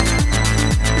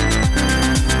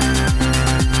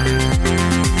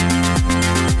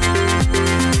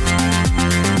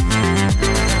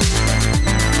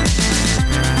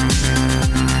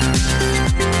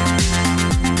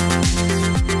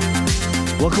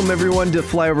Welcome everyone to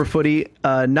Flyover Footy,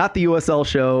 not the USL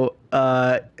show,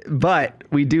 but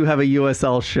we do have a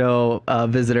USL show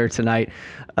visitor tonight.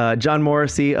 John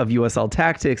Morrissey of USL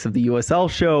Tactics, of the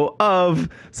USL show, of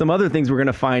some other things we're going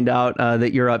to find out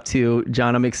that you're up to.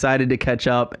 John, I'm excited to catch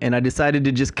up, and I decided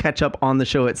to just catch up on the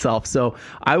show itself. So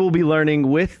I will be learning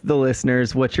with the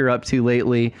listeners what you're up to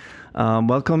lately.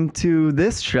 Welcome to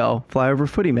this show, Flyover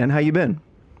Footy, man. How you been?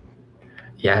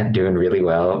 Yeah, doing really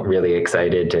well. Really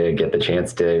excited to get the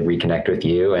chance to reconnect with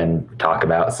you and talk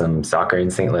about some soccer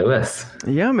in St. Louis.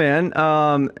 Yeah, man.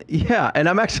 And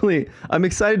I'm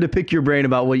excited to pick your brain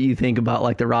about what you think about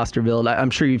like the roster build. I'm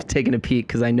sure you've taken a peek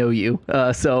because I know you.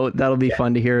 So that'll be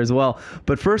fun to hear as well.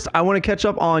 But first, I want to catch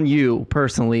up on you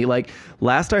personally. Like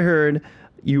last I heard,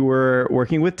 you were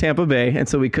working with Tampa Bay, and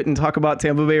so we couldn't talk about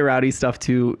Tampa Bay Rowdy stuff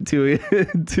too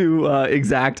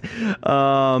exact.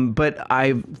 But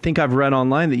I think I've read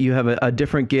online that you have a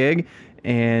different gig,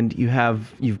 and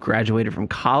you've graduated from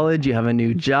college, you have a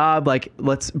new job. Like,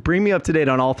 let's bring me up to date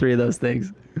on all three of those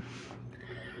things.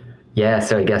 Yeah,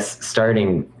 so I guess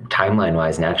starting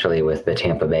timeline-wise, naturally with the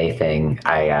Tampa Bay thing,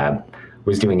 I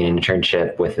was doing an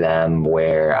internship with them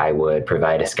where I would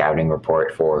provide a scouting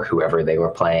report for whoever they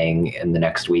were playing in the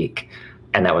next week.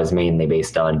 And that was mainly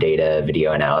based on data,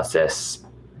 video analysis,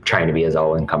 trying to be as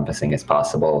all-encompassing as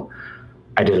possible.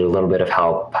 I did a little bit of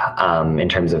help in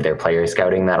terms of their player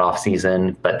scouting that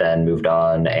off-season, but then moved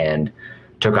on and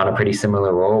took on a pretty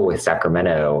similar role with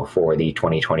Sacramento for the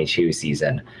 2022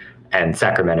 season. And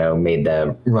Sacramento made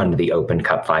the run to the Open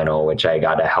Cup final, which I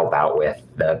got to help out with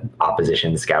the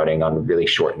opposition scouting on really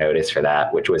short notice for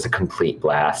that, which was a complete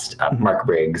blast. Mark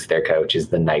Briggs, their coach, is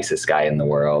the nicest guy in the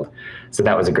world. So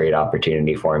that was a great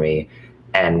opportunity for me.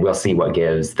 And we'll see what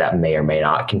gives. That may or may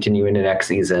not continue into next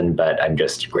season, but I'm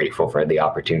just grateful for the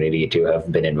opportunity to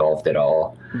have been involved at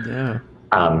all. Yeah.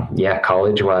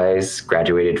 College-wise,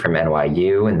 graduated from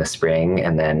NYU in the spring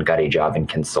and then got a job in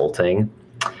consulting.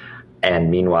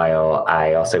 And meanwhile,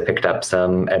 I also picked up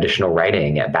some additional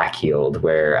writing at Backheeled,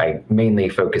 where I mainly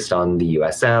focused on the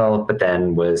USL, but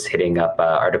then was hitting up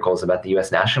articles about the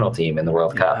US national team in the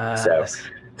World Cup. So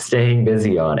staying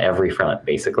busy on every front,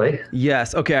 basically.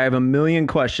 Yes. Okay. I have a million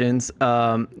questions.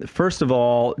 First of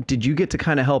all, did you get to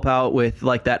kind of help out with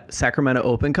like that Sacramento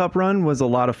Open Cup run? Was a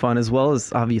lot of fun, as well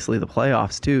as obviously the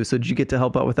playoffs too. So did you get to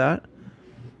help out with that?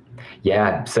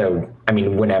 Yeah. So, I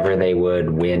mean, whenever they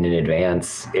would win in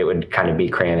advance, it would kind of be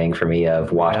cramming for me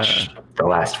of watch the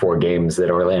last 4 games that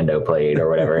Orlando played or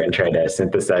whatever and try to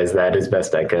synthesize that as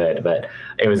best I could. But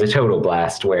it was a total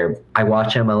blast where I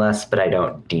watch MLS, but I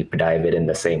don't deep dive it in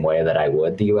the same way that I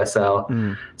would the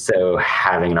USL. So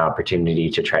having an opportunity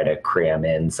to try to cram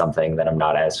in something that I'm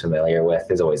not as familiar with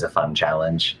is always a fun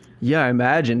challenge. Yeah, I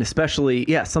imagine, especially,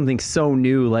 something so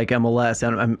new like MLS.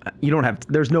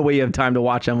 There's no way you have time to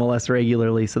watch MLS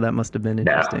regularly, so that must have been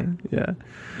interesting. No.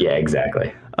 Yeah,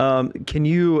 exactly. I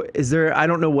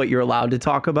don't know what you're allowed to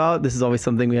talk about. This is always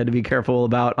something we had to be careful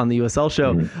about on the USL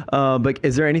show. But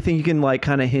is there anything you can like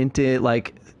kind of hint at,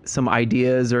 like some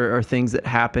ideas or things that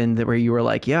happened where you were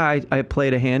like, I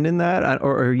played a hand in that,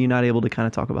 or are you not able to kind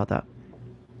of talk about that?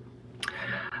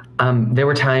 There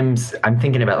were times, I'm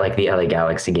thinking about like the LA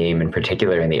Galaxy game in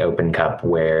particular in the Open Cup,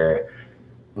 where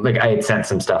like I had sent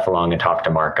some stuff along and talked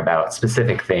to Mark about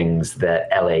specific things that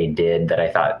LA did that I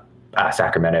thought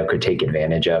Sacramento could take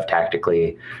advantage of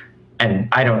tactically. And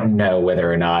I don't know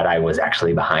whether or not I was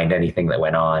actually behind anything that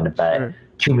went on, but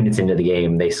 2 minutes into the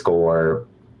game, they score,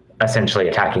 essentially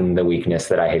attacking the weakness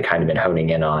that I had kind of been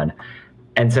honing in on.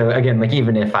 And so again, like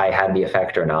even if I had the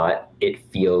effect or not, it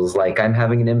feels like I'm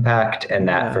having an impact. And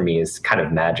that for me is kind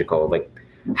of magical. Like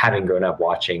having grown up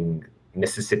watching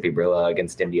Mississippi Brilla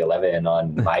against Indy 11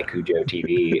 on my Cujo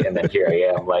TV. And then here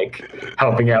I am like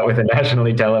helping out with a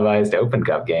nationally televised Open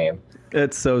Cup game.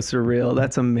 It's so surreal.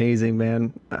 That's amazing,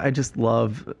 man. I just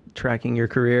love tracking your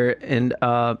career. And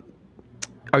are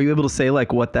you able to say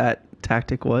like what that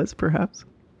tactic was perhaps?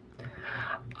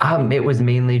 It was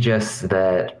mainly just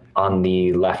that on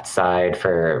the left side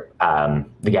for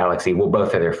the Galaxy, well,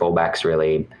 both of their fullbacks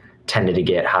really tended to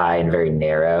get high and very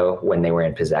narrow when they were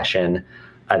in possession.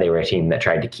 They were a team that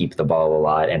tried to keep the ball a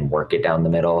lot and work it down the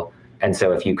middle. And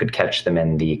so if you could catch them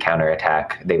in the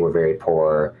counterattack, they were very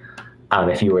poor.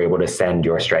 If you were able to send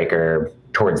your striker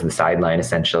towards the sideline,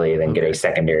 essentially, then get a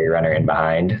secondary runner in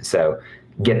behind. So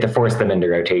force them into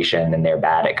rotation, and they're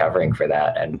bad at covering for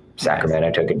that. And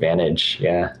Sacramento took advantage.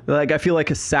 Yeah. Like, I feel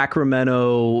like a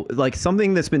Sacramento, like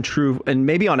something that's been true, and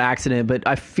maybe on accident, but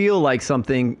I feel like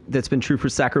something that's been true for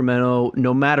Sacramento,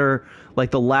 no matter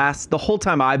like the whole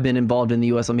time I've been involved in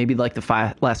the USL, maybe like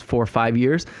the last 4 or 5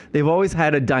 years, they've always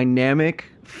had a dynamic,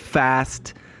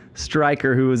 fast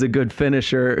striker who was a good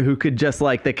finisher, who could just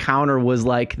like, the counter was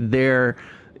like their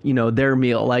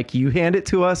meal. Like, you hand it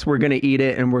to us, we're going to eat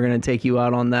it, and we're going to take you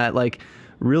out on that. Like,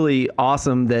 really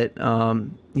awesome that,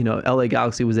 LA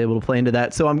Galaxy was able to play into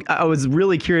that. So I was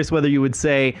really curious whether you would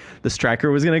say the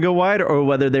striker was going to go wide, or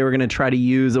whether they were going to try to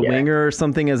use a winger or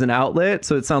something as an outlet.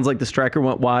 So it sounds like the striker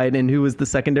went wide, and who was the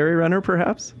secondary runner,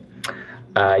 perhaps?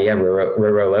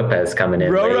 Roro Lopez coming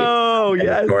in. Roro, late.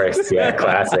 yes. Of course, yeah,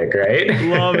 classic, right?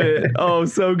 Love it. Oh,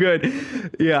 so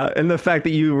good. Yeah, and the fact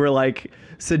that you were like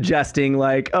suggesting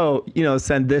like,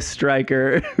 send this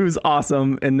striker who's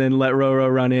awesome, and then let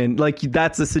Roro run in. Like,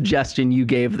 that's a suggestion you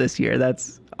gave this year.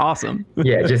 That's awesome.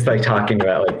 Yeah, just like talking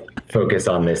about like focus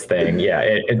on this thing. Yeah,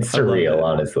 it's surreal,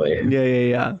 honestly.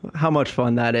 Yeah. How much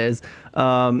fun that is.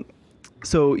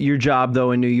 So your job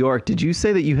though in New York, did you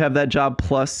say that you have that job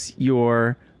plus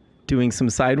you're doing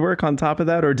some side work on top of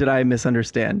that, or did I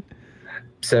misunderstand?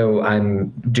 So I'm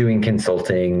doing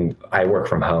consulting. I work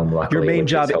from home, luckily. Your main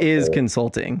job is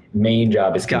consulting. Main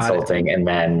job is consulting. And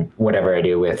then whatever I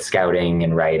do with scouting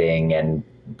and writing and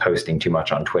posting too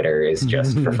much on Twitter is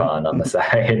just for fun on the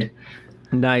side.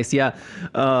 Nice. Yeah.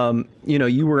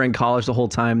 You were in college the whole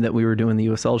time that we were doing the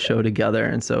USL show together.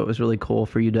 And so it was really cool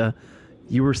for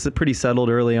you were pretty settled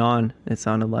early on. It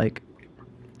sounded like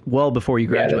well before you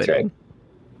graduated. Yeah, that's right.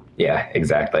 Yeah,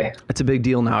 exactly. It's a big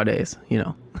deal nowadays, you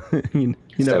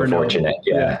never know. Fortunate.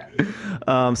 Yeah.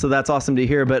 So that's awesome to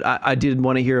hear. But I did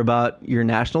want to hear about your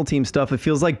national team stuff. It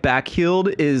feels like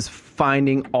Backheeled is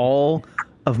finding all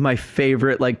of my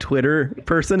favorite like Twitter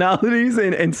personalities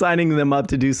and signing them up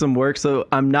to do some work. So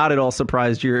I'm not at all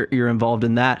surprised you're involved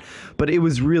in that. But it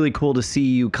was really cool to see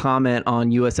you comment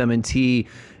on USMNT.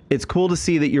 It's cool to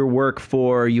see that your work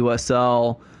for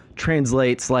USL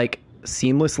translates like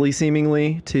seamlessly,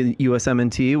 seemingly, to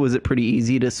USMNT. Was it pretty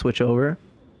easy to switch over?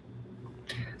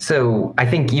 So I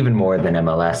think even more than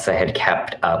MLS, I had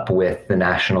kept up with the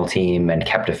national team and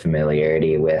kept a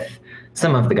familiarity with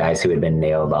some of the guys who had been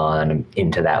nailed on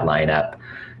into that lineup.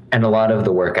 And a lot of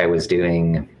the work I was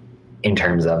doing in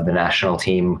terms of the national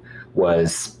team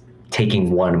was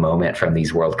taking one moment from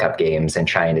these World Cup games and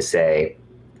trying to say,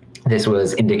 this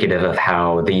was indicative of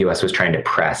how the US was trying to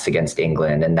press against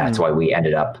England, and that's why we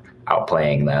ended up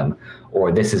outplaying them.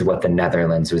 Or this is what the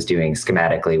Netherlands was doing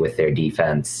schematically with their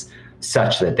defense,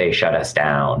 such that they shut us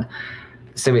down.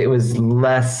 So it was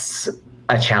less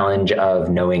a challenge of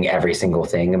knowing every single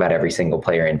thing about every single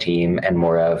player and team, and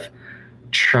more of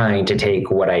trying to take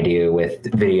what I do with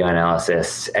video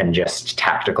analysis and just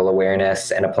tactical awareness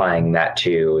and applying that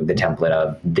to the template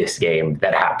of this game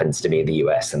that happens to be the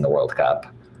US in the World Cup.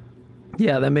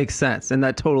 Yeah, that makes sense. And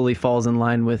that totally falls in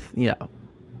line with,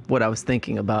 what I was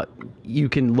thinking about. You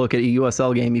can look at a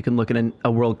USL game, you can look at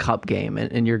a World Cup game,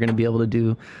 and you're going to be able to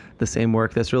do the same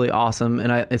work. That's really awesome.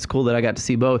 And it's cool that I got to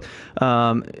see both.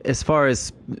 As far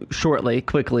as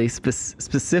quickly,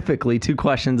 specifically, 2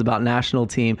 questions about national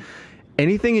team.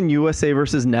 Anything in USA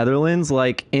versus Netherlands,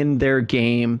 like in their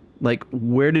game, like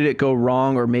where did it go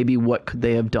wrong, or maybe what could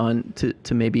they have done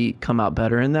to maybe come out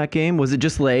better in that game? Was it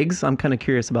just legs? I'm kind of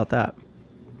curious about that.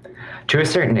 To a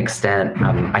certain extent,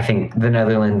 I think the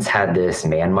Netherlands had this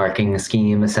man marking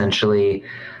scheme essentially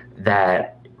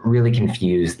that really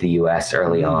confused the US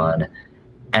early on.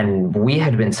 And we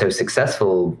had been so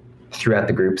successful throughout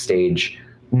the group stage,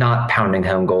 not pounding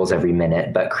home goals every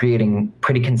minute, but creating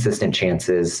pretty consistent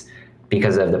chances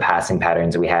because of the passing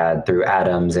patterns we had through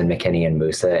Adams and McKinney and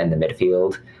Musa in the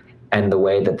midfield. And the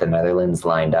way that the Netherlands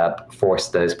lined up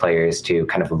forced those players to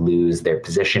kind of lose their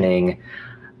positioning,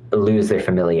 lose their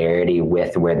familiarity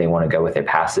with where they want to go with their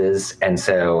passes. And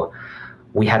so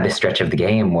we had this stretch of the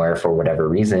game where, for whatever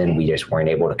reason, we just weren't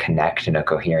able to connect in a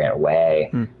coherent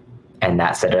way. And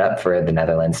that set it up for the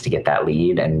Netherlands to get that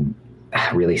lead and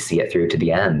really see it through to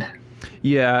the end.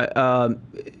 Yeah.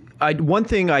 One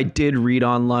thing I did read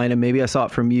online, and maybe I saw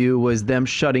it from you, was them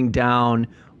shutting down.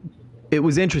 It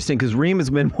was interesting because Ream has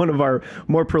been one of our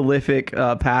more prolific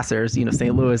passers,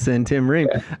 St. Louis and Tim Ream.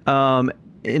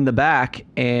 In the back,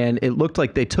 and it looked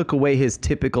like they took away his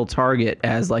typical target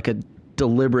as like a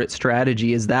deliberate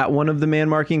strategy. Is that one of the man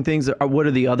marking things, or what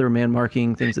are the other man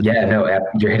marking things?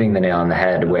 You're hitting the nail on the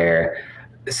head, where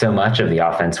so much of the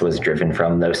offense was driven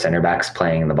from those center backs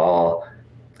playing the ball.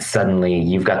 Suddenly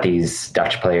you've got these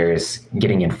Dutch players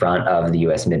getting in front of the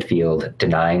US midfield,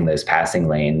 denying those passing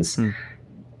lanes.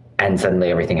 And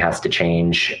suddenly everything has to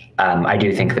change. I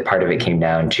do think that part of it came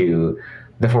down to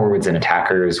the forwards and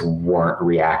attackers weren't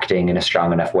reacting in a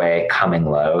strong enough way, coming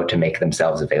low to make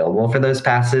themselves available for those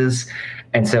passes.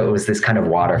 And so it was this kind of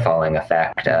waterfalling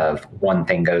effect of one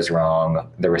thing goes wrong,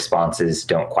 the responses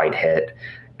don't quite hit,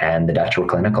 and the Dutch were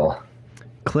clinical.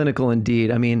 Clinical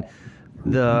indeed. I mean,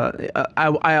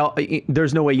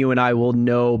 there's no way you and I will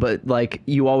know, but like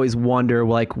you always wonder,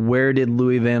 like where did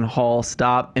Louis van Gaal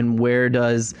stop, and where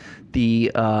does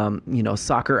the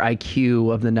soccer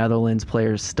IQ of the Netherlands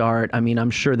players start? I mean,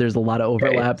 I'm sure there's a lot of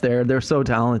overlap there. They're so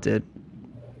talented.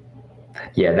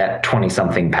 Yeah, that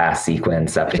 20-something pass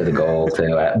sequence up to the goal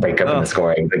to break up in the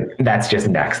scoring, that's just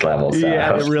next level. So.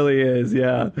 Yeah, it really is.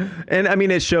 Yeah. And I mean,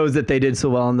 it shows that they did so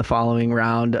well in the following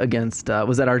round against,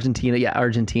 was that Argentina? Yeah,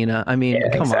 Argentina. I mean,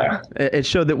 come on. It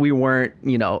showed that we weren't,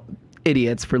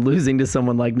 idiots for losing to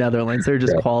someone like Netherlands. They're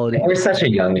just quality. We're such a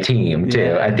young team too.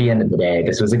 Yeah. At the end of the day,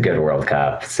 this was a good World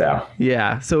Cup. So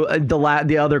yeah. So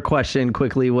the other question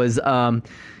quickly was,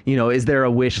 is there a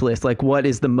wish list? Like, what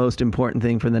is the most important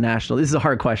thing for the national? This is a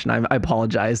hard question. I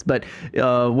apologize, but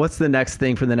what's the next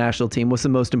thing for the national team? What's the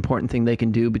most important thing they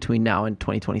can do between now and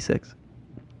 2026?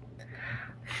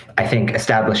 I think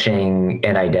establishing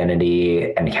an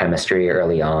identity and chemistry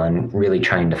early on, really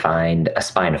trying to find a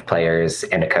spine of players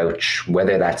and a coach,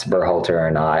 whether that's Berhalter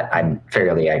or not. I'm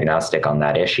fairly agnostic on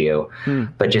that issue,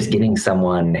 but just getting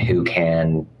someone who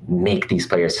can make these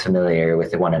players familiar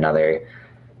with one another.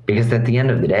 Because at the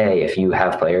end of the day, if you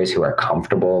have players who are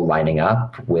comfortable lining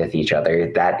up with each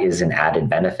other, that is an added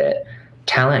benefit.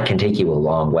 Talent can take you a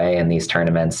long way in these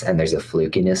tournaments, and there's a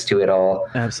flukiness to it all.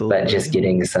 Absolutely. But just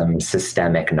getting some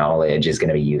systemic knowledge is going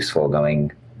to be useful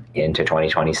going into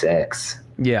 2026.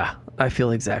 Yeah, I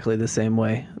feel exactly the same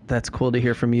way. That's cool to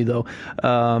hear from you, though.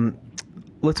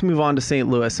 Let's move on to St.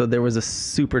 Louis. So there was a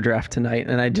super draft tonight,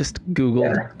 and I just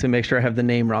Googled to make sure I have the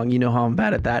name wrong. You know how I'm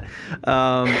bad at that.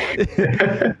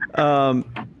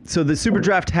 So the super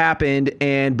draft happened,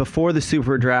 and before the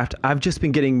super draft, I've just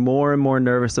been getting more and more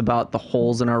nervous about the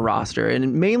holes in our roster.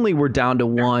 And mainly we're down to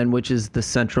one, which is the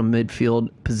central midfield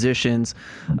positions.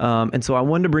 And so I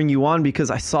wanted to bring you on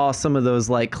because I saw some of those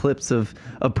like clips of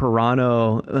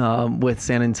Pirano with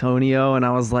San Antonio, and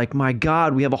I was like, my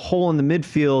God, we have a hole in the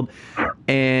midfield.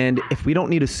 And if we don't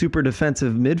need a super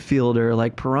defensive midfielder,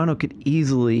 like Pirano could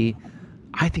easily,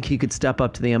 I think he could step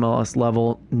up to the MLS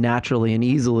level naturally and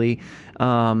easily.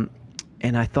 And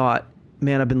I thought,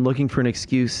 man, I've been looking for an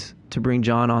excuse to bring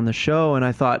John on the show. And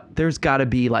I thought there's got to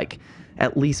be like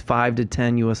at least 5 to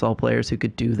 10 USL players who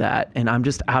could do that. And I'm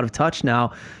just out of touch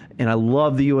now. And I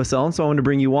love the USL, and so I wanted to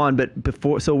bring you on. But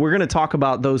so we're going to talk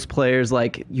about those players.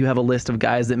 Like you have a list of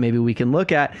guys that maybe we can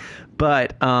look at.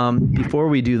 But before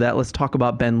we do that, let's talk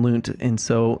about Ben Lundt. And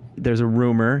so there's a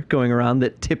rumor going around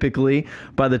that typically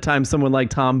by the time someone like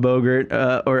Tom Bogert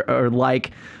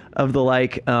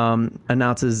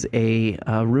announces a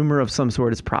rumor of some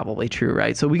sort, it's probably true,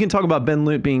 right? So we can talk about Ben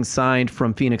Lundt being signed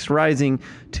from Phoenix Rising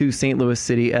to St. Louis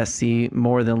City SC.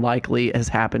 More than likely has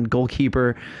happened.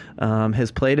 Goalkeeper,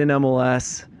 has played in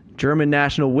MLS, German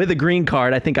national with a green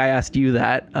card. I think I asked you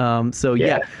that.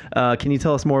 Can you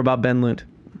tell us more about Ben Lundt?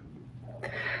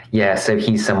 Yeah, so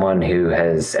he's someone who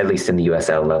has, at least in the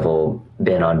USL level,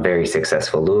 been on very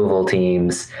successful Louisville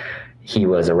teams. He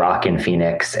was a rock in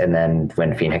Phoenix, and then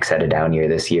when Phoenix had a down year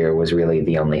this year, was really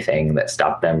the only thing that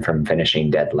stopped them from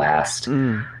finishing dead last.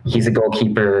 He's a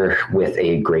goalkeeper with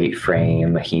a great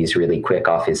frame. He's really quick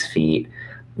off his feet.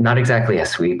 Not exactly a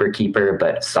sweeper keeper,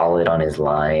 but solid on his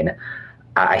line.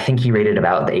 I think he rated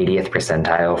about the 80th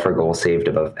percentile for goals saved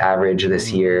above average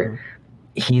this year.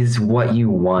 He's what you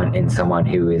want in someone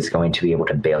who is going to be able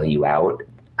to bail you out.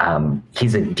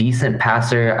 He's a decent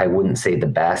passer. I wouldn't say the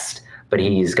best, but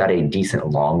he's got a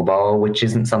decent long ball, which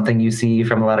isn't something you see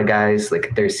from a lot of guys.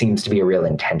 Like there seems to be a real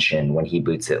intention when he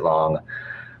boots it long,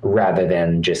 rather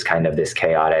than just kind of this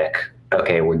chaotic,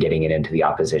 okay, we're getting it into the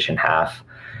opposition half.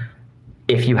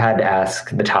 If you had to ask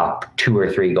the top 2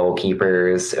 or 3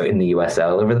 goalkeepers in the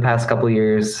USL over the past couple of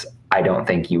years, I don't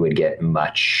think you would get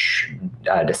much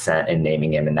dissent in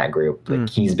naming him in that group. Like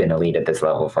he's been elite at this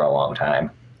level for a long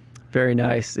time. Very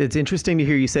nice. It's interesting to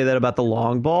hear you say that about the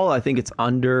long ball. I think it's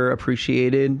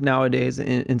underappreciated nowadays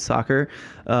in soccer.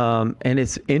 And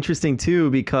it's interesting, too,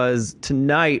 because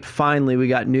tonight, finally, we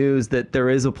got news that there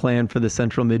is a plan for the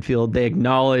central midfield. They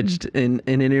acknowledged in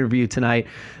an interview tonight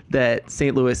that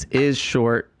St. Louis is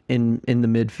short in the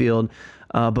midfield.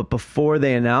 But before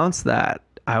they announced that,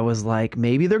 I was like,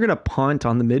 maybe they're going to punt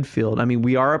on the midfield. I mean,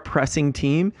 we are a pressing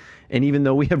team. And even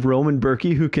though we have Roman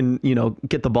Berkey, who can,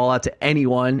 get the ball out to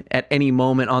anyone at any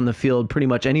moment on the field, pretty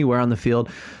much anywhere on the field,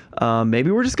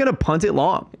 maybe we're just going to punt it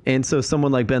long. And so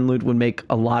someone like Ben Lundt would make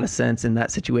a lot of sense in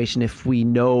that situation. If we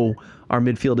know our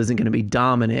midfield isn't going to be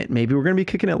dominant, maybe we're going to be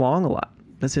kicking it long a lot.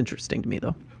 That's interesting to me,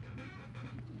 though.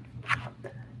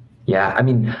 Yeah, I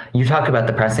mean, you talk about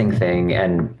the pressing thing,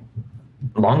 and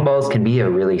long balls can be a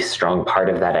really strong part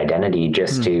of that identity,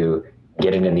 just to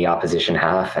get it in the opposition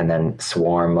half, and then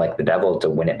swarm like the devil to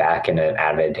win it back in an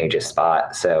advantageous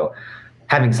spot. So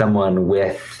having someone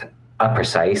with a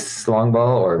precise long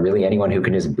ball, or really anyone who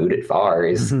can just boot it far,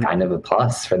 is kind of a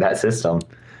plus for that system.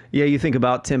 Yeah, you think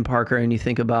about Tim Parker and you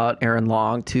think about Aaron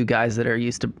Long, two guys that are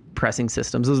used to pressing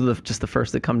systems. Those are just the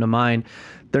first that come to mind.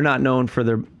 They're not known for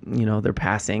their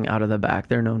passing out of the back.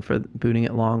 They're known for booting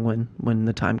it long when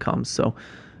the time comes. So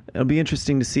it'll be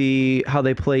interesting to see how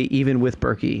they play even with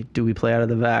Berkey. Do we play out of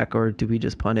the back, or do we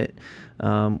just punt it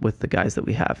with the guys that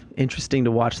we have? Interesting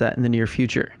to watch that in the near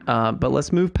future. But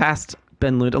let's move past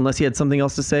Ben Lute, unless you had something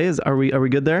else to say. Are we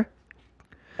good there?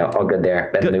 All good there.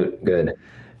 Ben Lute, good.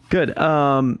 Good.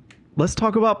 Let's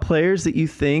talk about players that you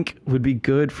think would be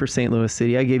good for St. Louis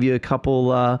City. I gave you a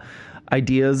couple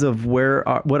ideas of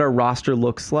what our roster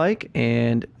looks like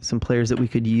and some players that we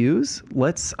could use. I'm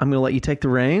going to let you take the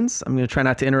reins. I'm going to try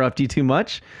not to interrupt you too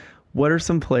much. What are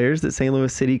some players that St.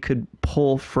 Louis City could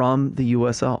pull from the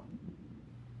USL?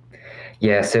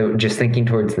 Yeah, so just thinking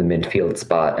towards the midfield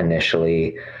spot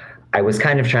initially, I was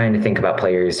kind of trying to think about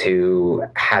players who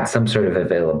had some sort of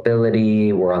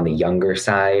availability, were on the younger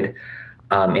side.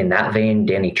 In that vein,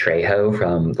 Danny Trejo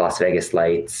from Las Vegas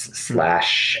Lights /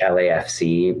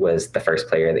 LAFC was the first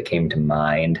player that came to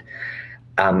mind.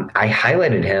 I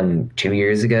highlighted him 2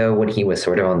 years ago when he was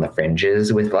sort of on the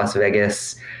fringes with Las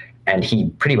Vegas, and he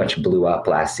pretty much blew up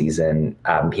last season.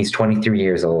 He's 23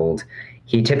 years old.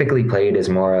 He typically played as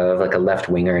more of like a left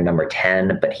winger, number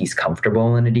 10, but he's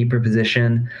comfortable in a deeper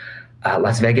position.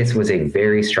 Las Vegas was a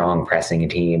very strong pressing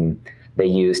team. They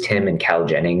used him and Cal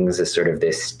Jennings as sort of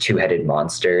this two-headed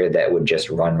monster that would just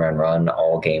run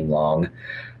all game long.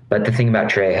 But the thing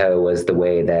about Trejo was the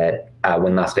way that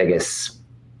when Las Vegas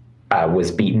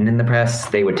was beaten in the press,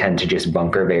 they would tend to just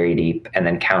bunker very deep and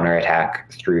then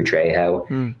counterattack through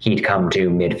Trejo. He'd come to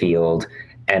midfield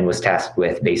and was tasked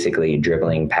with basically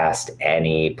dribbling past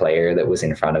any player that was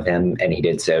in front of him. And he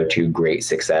did so to great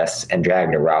success and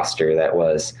dragged a roster that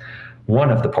was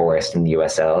one of the poorest in the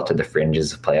USL to the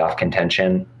fringes of playoff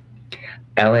contention.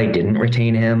 LA didn't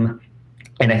retain him,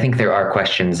 and I think there are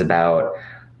questions about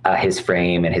his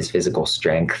frame and his physical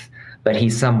strength, but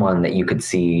he's someone that you could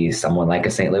see someone like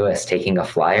a St. Louis taking a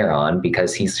flyer on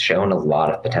because he's shown a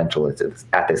lot of potential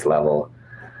at this level.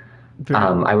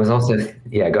 I was also,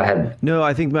 go ahead. No,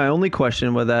 I think my only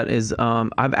question with that is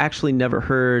I've actually never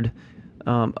heard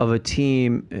of a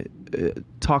team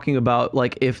talking about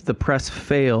like if the press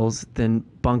fails, then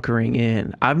bunkering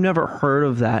in. I've never heard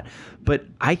of that, but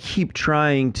I keep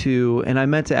trying to, and I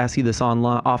meant to ask you this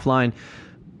offline,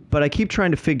 but I keep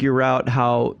trying to figure out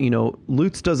how,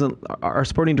 Lutz our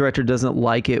sporting director doesn't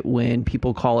like it when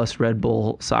people call us Red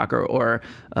Bull soccer or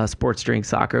sports drink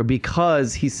soccer,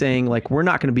 because he's saying like, we're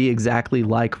not going to be exactly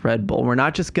like Red Bull. We're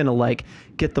not just going to like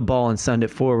get the ball and send it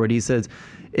forward. He says,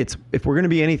 if we're going to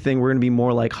be anything, we're going to be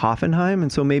more like Hoffenheim.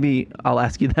 And so maybe I'll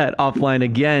ask you that offline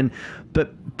again,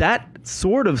 but that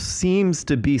sort of seems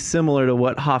to be similar to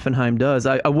what Hoffenheim does.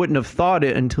 I wouldn't have thought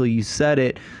it until you said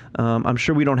it. I'm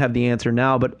sure we don't have the answer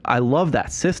now, but I love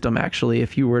that system actually.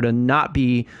 If you were to not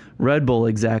be Red Bull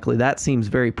exactly, that seems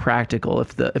very practical.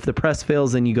 If the press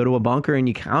fails, then you go to a bunker and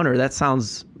you counter. That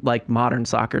sounds like modern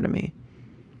soccer to me.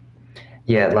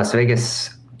 Yeah, Las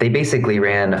Vegas, they basically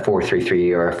ran a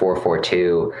 4-3-3 or a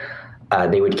 4-4-2.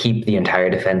 They would keep the entire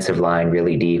defensive line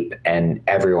really deep, and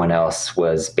everyone else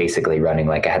was basically running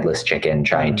like a headless chicken,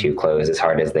 trying to close as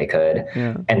hard as they could.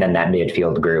 Yeah. And then that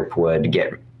midfield group would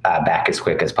get back as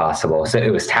quick as possible. So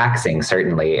it was taxing,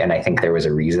 certainly. And I think there was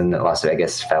a reason that Las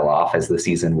Vegas fell off as the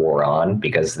season wore on,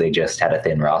 because they just had a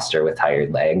thin roster with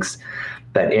tired legs.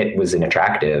 But it was an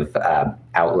attractive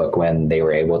outlook when they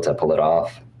were able to pull it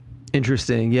off.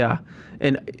 Interesting. Yeah.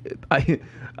 And I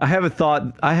have a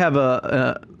thought. I have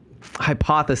a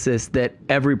hypothesis that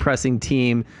every pressing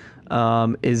team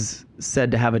is said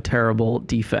to have a terrible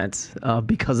defense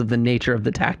because of the nature of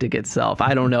the tactic itself.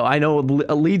 I don't know. I know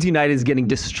Leeds United is getting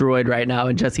destroyed right now,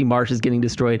 and Jesse Marsch is getting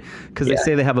destroyed because they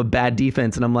say they have a bad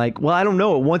defense. And I'm like, well, I don't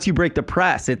know. Once you break the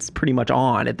press, it's pretty much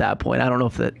on at that point. I don't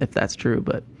know if that's true,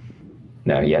 but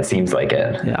no, yeah, it seems like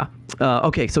it. Yeah.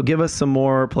 Okay, so give us some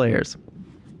more players.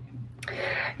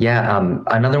 Yeah,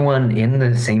 another one in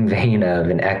the same vein of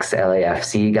an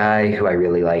ex-LAFC guy who I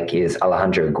really like is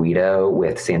Alejandro Guido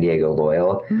with San Diego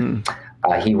Loyal.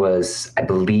 He was, I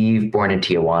believe, born in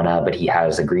Tijuana, but he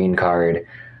has a green card.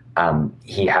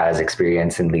 He has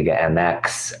experience in Liga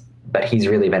MX, but he's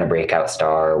really been a breakout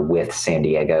star with San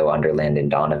Diego under Landon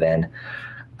Donovan.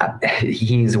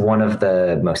 He's one of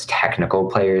the most technical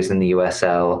players in the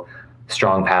USL,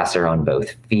 strong passer on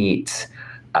both feet.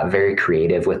 very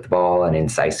creative with the ball and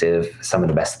incisive. Some of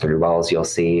the best through balls you'll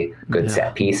see. Good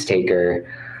set piece taker.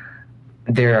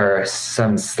 There are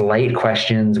some slight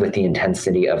questions with the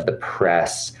intensity of the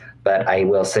press, but I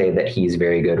will say that he's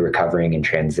very good recovering in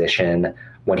transition.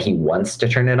 When he wants to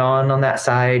turn it on that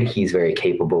side, he's very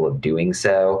capable of doing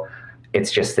so.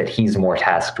 It's just that he's more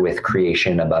tasked with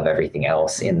creation above everything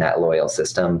else in that Loyal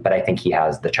system, but I think he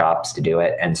has the chops to do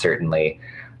it, and certainly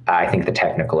I think the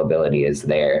technical ability is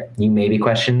there. You maybe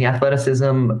question the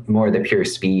athleticism, more the pure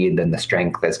speed than the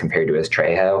strength as compared to his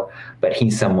Trejo, but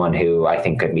he's someone who I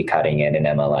think could be cutting it in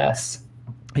MLS.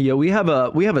 Yeah, we have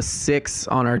a 6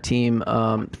 on our team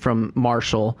from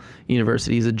Marshall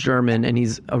University. He's a German, and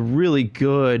he's a really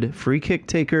good free kick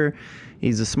taker.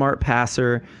 He's a smart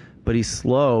passer, but he's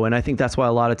slow, and I think that's why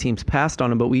a lot of teams passed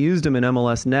on him. But we used him in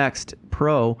MLS Next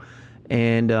Pro.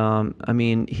 And I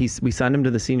mean, we signed him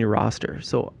to the senior roster.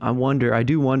 So I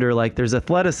do wonder, like, there's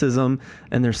athleticism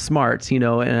and there's smarts,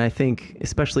 and I think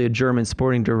especially a German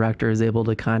sporting director is able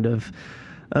to kind of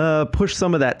push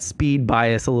some of that speed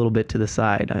bias a little bit to the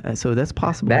side. So that's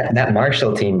possible. That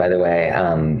Marshall team, by the way,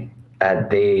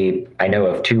 I know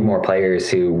of 2 more players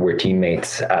who were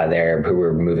teammates there who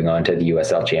were moving on to the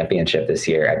USL Championship this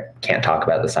year. I can't talk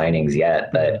about the signings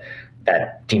yet, but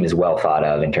that team is well thought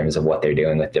of in terms of what they're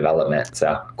doing with development.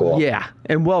 So cool. Yeah.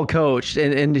 And well coached.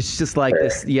 And it's just like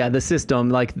this, the system,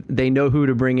 like they know who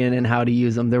to bring in and how to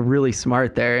use them. They're really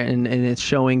smart there. And it's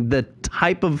showing the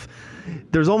type of,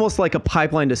 there's almost like a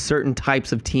pipeline to certain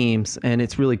types of teams. And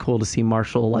it's really cool to see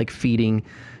Marshall like feeding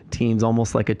teams,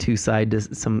 almost like a 2-side to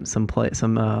some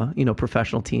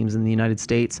professional teams in the United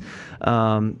States.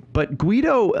 But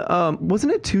Guido,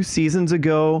 wasn't it 2 seasons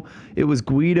ago? It was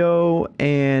Guido,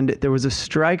 and there was a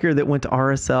striker that went to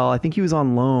RSL. I think he was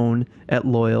on loan at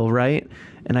Loyal, right?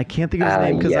 And I can't think of his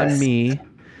name because I'm me.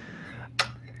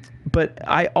 But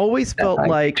I always felt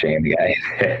like,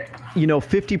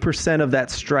 50% of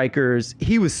that strikers,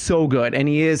 he was so good, and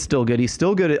he is still good. He's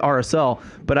still good at RSL,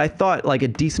 but I thought like a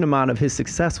decent amount of his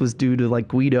success was due to like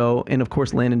Guido and of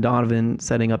course Landon Donovan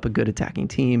setting up a good attacking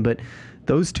team. But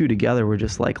those 2 together were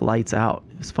just like lights out.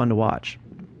 It was fun to watch.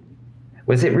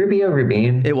 Was it Rubio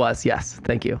Rubin? It was, yes.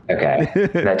 Thank you. Okay,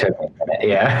 that took me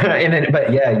a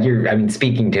minute. Yeah,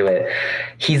 speaking to it,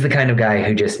 he's the kind of guy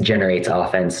who just generates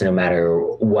offense no matter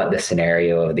what the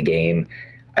scenario of the game.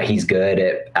 He's good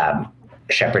at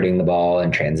shepherding the ball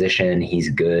in transition. He's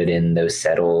good in those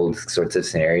settled sorts of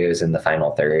scenarios in the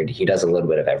final third. He does a little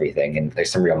bit of everything, and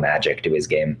there's some real magic to his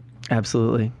game.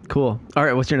 Absolutely. Cool. All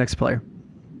right, what's your next player?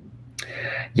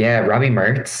 Yeah, Robbie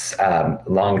Mertz,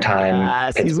 long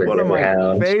time Pittsburgh he's one of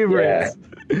my favorites.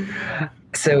 Yeah.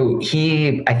 So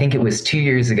I think it was 2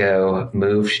 years ago,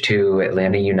 moved to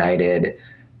Atlanta United,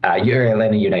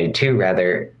 Atlanta United 2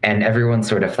 rather, and everyone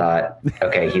sort of thought,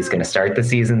 okay, he's going to start the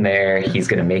season there. He's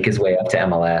going to make his way up to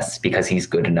MLS because he's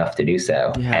good enough to do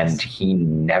so. Yes. And he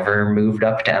never moved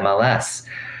up to MLS.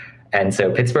 And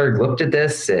so Pittsburgh looked at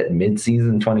this at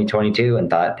mid-season 2022 and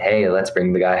thought, hey, let's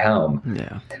bring the guy home.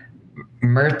 Yeah.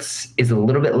 Mertz is a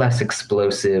little bit less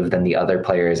explosive than the other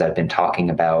players I've been talking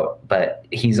about, but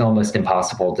he's almost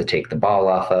impossible to take the ball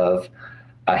off of.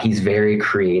 He's very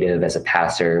creative as a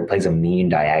passer, plays a mean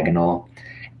diagonal.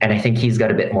 And I think he's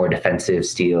got a bit more defensive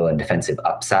steel and defensive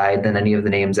upside than any of the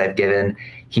names I've given.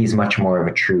 He's much more of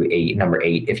a true number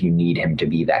 8 if you need him to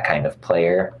be that kind of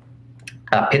player.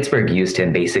 Pittsburgh used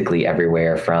him basically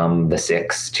everywhere from the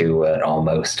 6 to an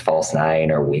almost false 9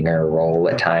 or winger role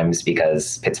at times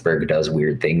because Pittsburgh does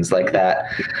weird things like that.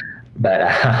 But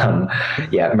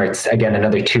Mertz, again,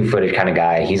 another 2-footed kind of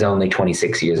guy. He's only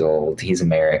 26 years old. He's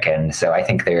American. So I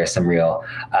think there are some real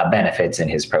benefits in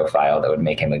his profile that would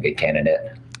make him a good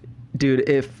candidate. Dude,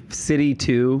 if St.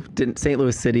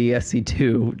 Louis City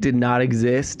SC2 did not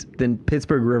exist, then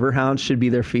Pittsburgh Riverhounds should be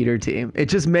their feeder team. It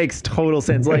just makes total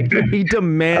sense. Like, he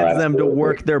demands them to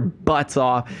work their butts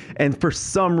off. And for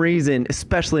some reason,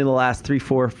 especially in the last 3,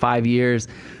 4, 5 years,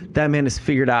 that man has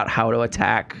figured out how to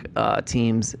attack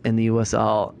teams in the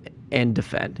USL and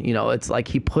defend. It's like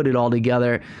he put it all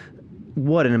together.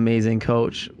 What an amazing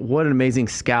coach. What an amazing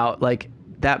scout. Like,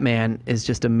 that man is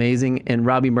just amazing. And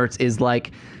Robbie Mertz is like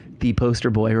the poster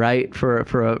boy, right, for a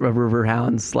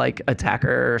Riverhounds like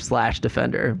attacker /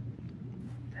 defender.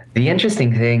 The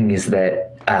interesting thing is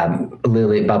that Bob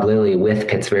Lilley with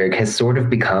Pittsburgh has sort of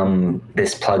become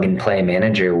this plug and play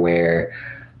manager where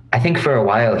I think for a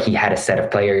while he had a set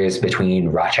of players between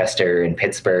Rochester and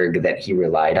Pittsburgh that he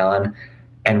relied on.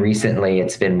 And recently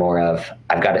it's been more of,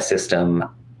 I've got a system.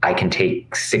 I can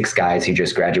take 6 guys who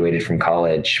just graduated from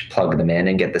college, plug them in,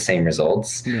 and get the same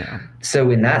results. Yeah. So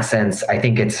in that sense, I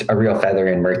think it's a real feather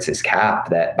in Mertz's cap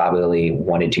that Bob Lilly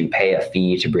wanted to pay a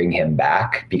fee to bring him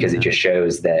back, because it just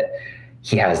shows that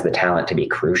he has the talent to be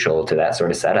crucial to that sort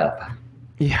of setup.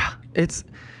 Yeah, it's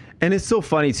so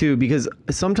funny too, because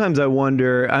sometimes I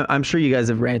wonder, I'm sure you guys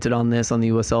have ranted on this on the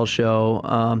USL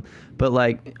show, but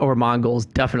like, or Mongols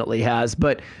definitely has,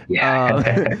 but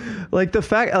like the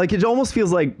fact, like it almost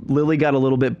feels like Lilly got a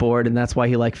little bit bored, and that's why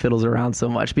he like fiddles around so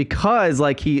much, because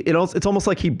like it's almost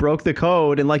like he broke the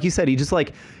code, and like you said, he just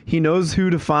like, he knows who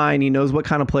to find, he knows what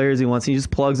kind of players he wants, he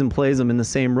just plugs and plays them in the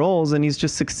same roles, and he's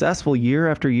just successful year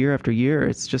after year after year.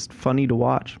 It's just funny to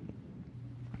watch.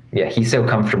 Yeah, he's so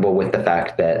comfortable with the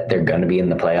fact that they're going to be in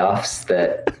the playoffs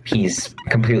that he's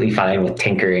completely fine with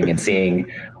tinkering and seeing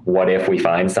what if we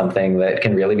find something that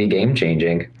can really be game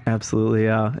changing. Absolutely,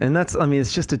 yeah. And that's, I mean,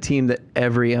 it's just a team that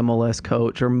every MLS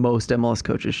coach or most MLS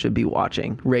coaches should be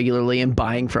watching regularly and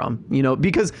buying from, you know,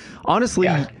 because honestly,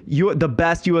 the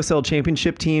best USL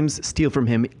championship teams steal from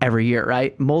him every year,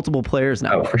 right? Multiple players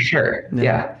now. Oh, for sure.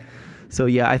 Yeah. So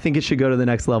yeah, I think it should go to the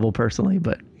next level personally,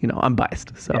 but you know, I'm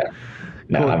biased. So. Yeah.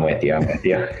 No, cool. I'm with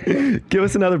you. Give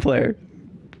us another player.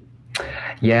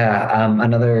 Yeah,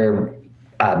 another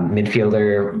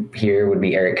midfielder here would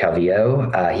be Eric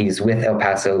Calvillo. He's with El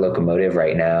Paso Locomotive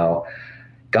right now.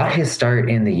 Got his start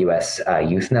in the U.S.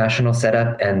 Youth National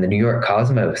setup, and the New York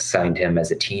Cosmos signed him as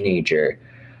a teenager.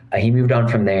 He moved on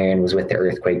from there and was with the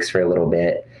Earthquakes for a little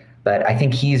bit. But I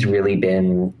think he's really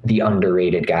been the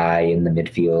underrated guy in the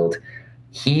midfield.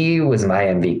 He was my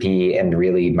MVP and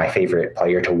really my favorite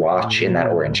player to watch in that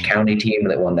Orange County team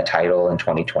that won the title in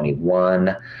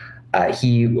 2021.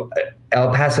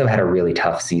 El Paso had a really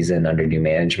tough season under new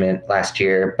management last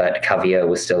year, but Calvillo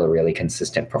was still a really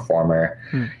consistent performer.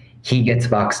 He gets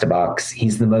box to box.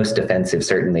 He's the most defensive,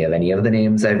 certainly, of any of the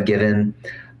names I've given.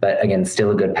 But again,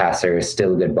 still a good passer,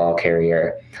 still a good ball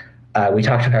carrier. We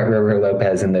talked about Roro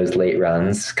Lopez in those late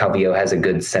runs. Calvillo has a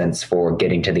good sense for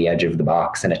getting to the edge of the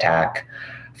box and attack,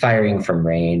 firing from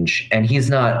range. And he's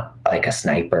not like a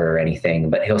sniper or anything,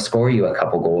 but he'll score you a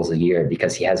couple goals a year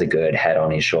because he has a good head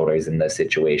on his shoulders in those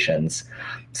situations.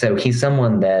 So he's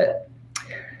someone that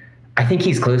I think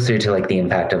he's closer to like the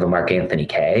impact of a Mark Anthony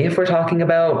Kaye, if we're talking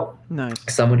about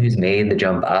someone who's made the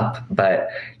jump up, but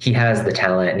he has the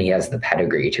talent and he has the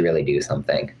pedigree to really do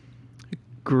something.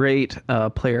 Great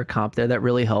player comp there. That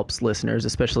really helps listeners,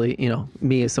 especially, you know,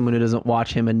 me as someone who doesn't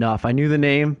watch him enough. I knew the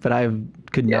name, but I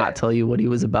could not tell you what he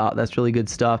was about. That's really good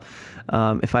stuff.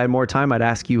 If I had more time, I'd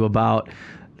ask you about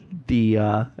the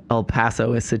El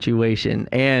Paso situation.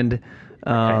 And,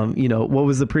 you know, what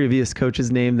was the previous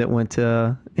coach's name that went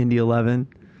to Indy 11?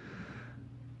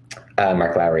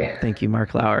 Mark Lowry. Thank you.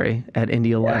 Mark Lowry at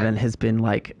Indy 11 has been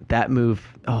like that move.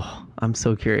 Oh, I'm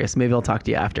so curious. Maybe I'll talk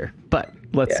to you after, but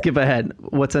let's skip ahead.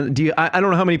 I don't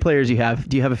know how many players you have.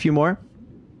 Do you have a few more?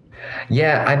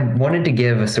 Yeah, I wanted to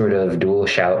give a sort of dual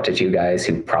shout to 2 guys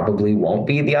who probably won't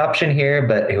be the option here,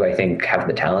 but who I think have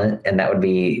the talent. And that would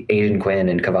be Aiden Quinn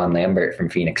and Kevon Lambert from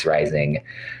Phoenix Rising.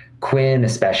 Quinn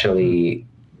especially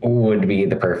would be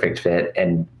the perfect fit,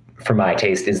 and for my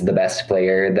taste is the best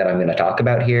player that I'm going to talk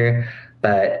about here,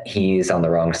 but he's on the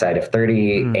wrong side of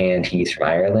 30 and he's from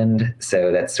Ireland.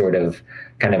 So that's sort of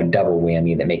kind of a double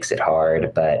whammy that makes it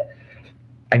hard. But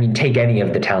I mean, take any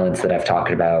of the talents that I've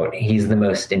talked about. He's the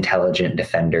most intelligent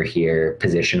defender here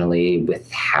positionally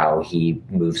with how he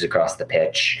moves across the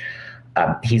pitch.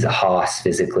 He's a hoss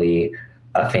physically,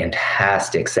 a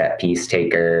fantastic set piece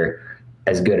taker,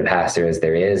 as good a passer as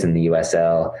there is in the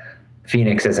USL.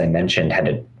 Phoenix, as I mentioned, had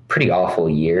a pretty awful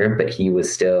year, but he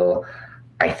was still,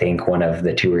 I think, one of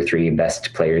the 2 or 3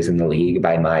 best players in the league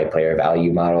by my player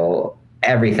value model.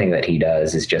 Everything that he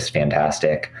does is just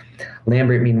fantastic.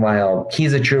 Lambert, meanwhile,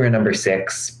 he's a truer number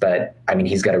 6, but I mean,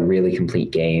 he's got a really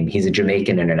complete game. He's a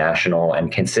Jamaican international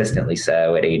and consistently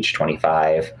so at age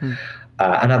 25.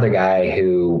 Another guy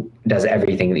who does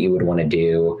everything that you would want to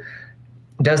do,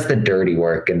 does the dirty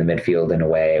work in the midfield in a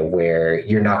way where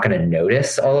you're not going to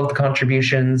notice all of the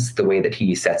contributions, the way that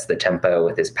he sets the tempo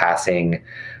with his passing,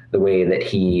 the way that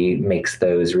he makes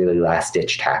those really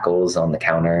last-ditch tackles on the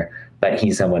counter. But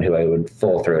he's someone who I would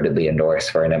full-throatedly endorse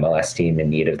for an MLS team in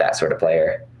need of that sort of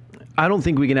player. I don't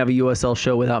think we can have a USL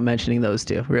show without mentioning those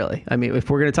 2, really. I mean, if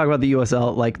we're going to talk about the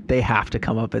USL, like, they have to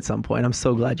come up at some point. I'm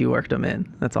so glad you worked them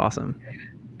in. That's awesome.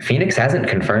 Phoenix hasn't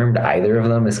confirmed either of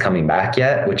them is coming back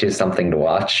yet, which is something to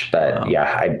watch. But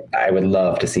I would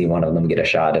love to see one of them get a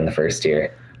shot in the first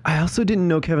year. I also didn't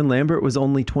know Kevon Lambert was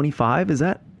only 25. Is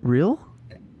that real?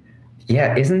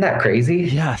 Yeah, isn't that crazy?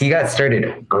 Yes. He got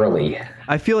started early.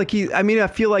 I feel like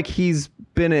he's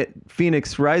been at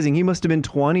Phoenix Rising. He must have been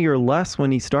 20 or less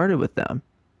when he started with them.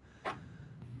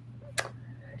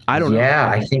 I don't know. Yeah,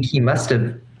 I think he must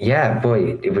have. Yeah,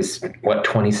 boy, it was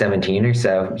 2017 or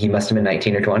so. He must have been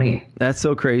 19 or 20. That's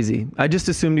so crazy. I just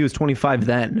assumed he was 25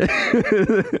 then.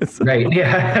 Right.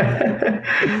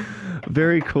 Yeah.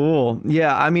 Very cool.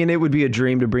 Yeah, I mean, it would be a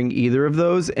dream to bring either of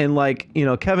those. And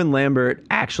Kevin Lambert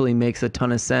actually makes a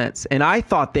ton of sense. And I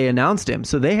thought they announced him.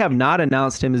 So they have not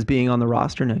announced him as being on the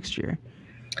roster next year.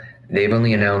 They've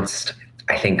only announced,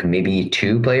 I think, maybe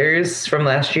 2 players from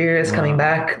last year is coming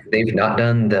back. They've not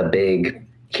done the big,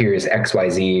 here's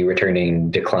XYZ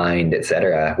returning, declined,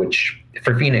 etc., which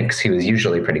for Phoenix, who is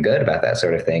usually pretty good about that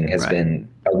sort of thing, has been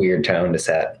a weird tone to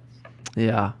set.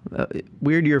 Yeah,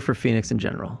 weird year for Phoenix in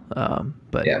general.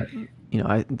 But yeah,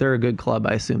 they're a good club.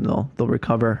 I assume they'll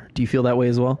recover. Do you feel that way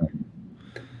as well?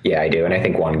 Yeah, I do, and I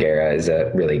think Juan Guerra is a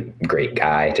really great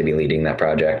guy to be leading that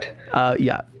project.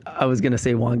 Yeah, I was gonna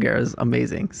say Juan Guerra is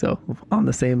amazing. So on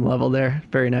the same level there.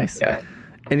 Very nice. Yeah.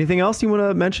 Anything else you want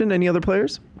to mention? Any other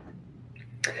players?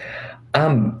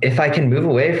 If I can move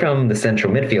away from the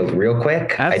central midfield real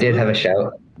quick, Absolutely. I did have a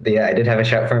shout. Yeah, I did have a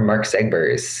shout for Mark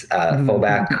Segbers,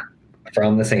 fullback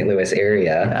from the St. Louis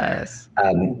area. Yes.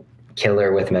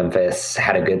 Killer with Memphis,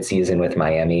 had a good season with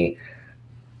Miami.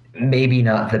 Maybe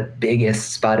not the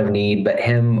biggest spot of need, but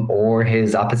him or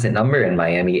his opposite number in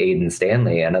Miami, Aiden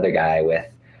Stanley, another guy with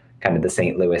kind of the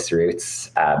St. Louis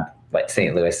roots,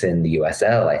 St. Louis in the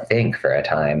USL, I think, for a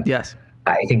time. Yes.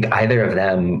 I think either of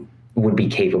them would be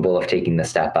capable of taking the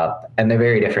step up. And they're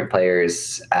very different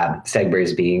players.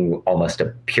 Segbers being almost a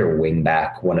pure wing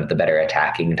back, one of the better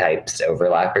attacking types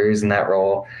overlappers in that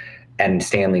role. And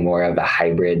Stanley more of a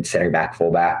hybrid center back,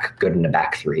 fullback, good in a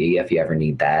back 3 if you ever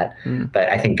need that. But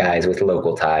I think guys with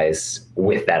local ties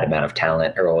with that amount of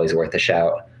talent are always worth a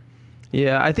shout.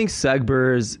 Yeah, I think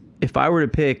Segbers, if I were to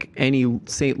pick any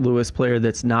St. Louis player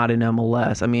that's not in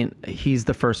MLS, I mean, he's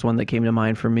the first one that came to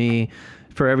mind for me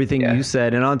for everything you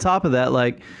said. And on top of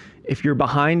that, if you're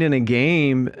behind in a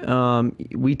game,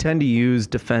 we tend to use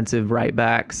defensive right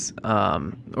backs,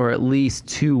 or at least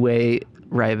 2-way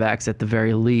right backs at the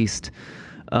very least.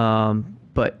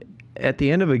 But at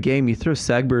the end of a game, you throw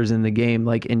Segbers in the game,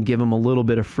 and give him a little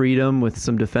bit of freedom with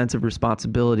some defensive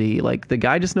responsibility. The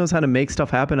guy just knows how to make stuff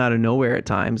happen out of nowhere at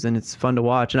times, and it's fun to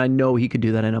watch. And I know he could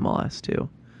do that in MLS too.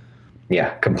 Yeah,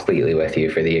 completely with you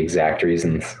for the exact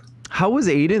reasons. How was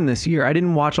Aiden this year? I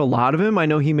didn't watch a lot of him. I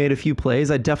know he made a few plays.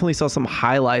 I definitely saw some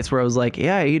highlights where I was like,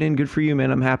 yeah, Aiden, good for you,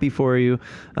 man. I'm happy for you.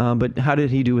 But how did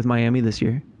he do with Miami this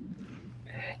year?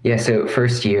 Yeah, so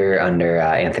first year under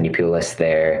Anthony Pulis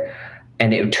there,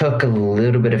 and it took a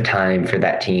little bit of time for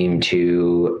that team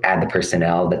to add the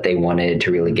personnel that they wanted to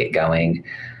really get going.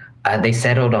 They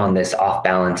settled on this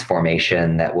off-balance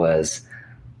formation that was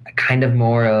kind of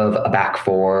more of a back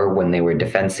 4 when they were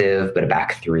defensive, but a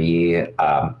back 3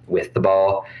 with the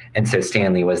ball. And so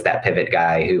Stanley was that pivot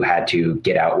guy who had to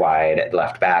get out wide at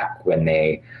left back when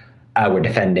they were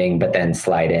defending, but then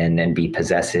slide in and be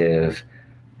possessive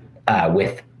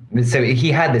so he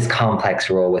had this complex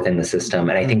role within the system,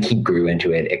 and I think he grew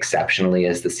into it exceptionally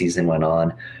as the season went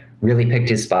on. Really picked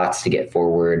his spots to get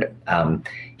forward.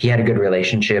 He had a good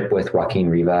relationship with Joaquin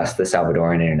Rivas, the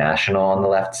Salvadoran international, on the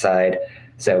left side.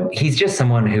 So he's just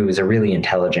someone who is a really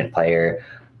intelligent player.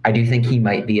 I do think he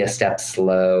might be a step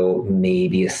slow,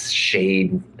 maybe a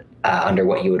shade under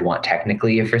what you would want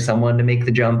technically for someone to make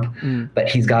the jump. But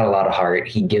he's got a lot of heart.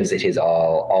 He gives it his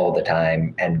all the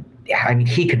time. And I mean,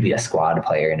 he could be a squad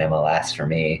player in MLS for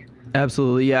me.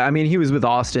 Absolutely. Yeah. I mean, he was with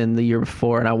Austin the year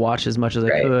before, and I watched as much as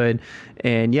I could.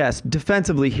 And yes,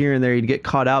 defensively here and there, he'd get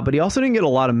caught out, but he also didn't get a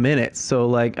lot of minutes.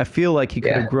 So I feel like he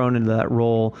could have grown into that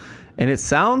role. And it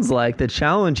sounds like the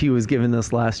challenge he was given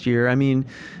this last year, I mean,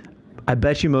 I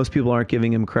bet you most people aren't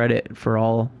giving him credit for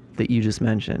all that you just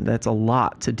mentioned. That's a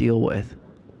lot to deal with.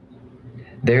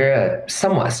 They're a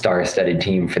somewhat star-studded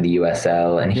team for the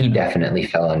USL, and he definitely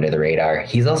fell under the radar.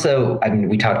 He's also, I mean,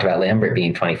 we talked about Lambert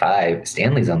being 25.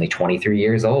 Stanley's only 23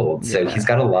 years old, so he's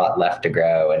got a lot left to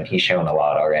grow, and he's shown a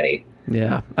lot already.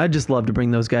 Yeah, I'd just love to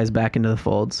bring those guys back into the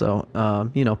fold. So,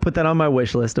 put that on my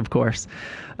wish list, of course.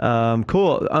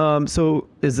 Cool. So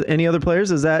is any other players?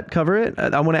 Does that cover it?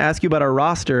 I want to ask you about our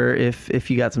roster if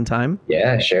you got some time.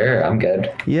 Yeah, sure. I'm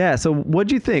good. Yeah. So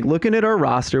what'd you think? Looking at our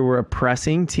roster, we're a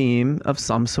pressing team of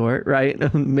some sort,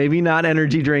 right? Maybe not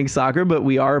energy drink soccer, but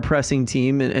we are a pressing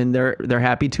team, and they're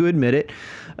happy to admit it.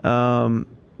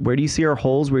 Where do you see our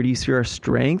holes? Where do you see our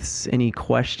strengths? Any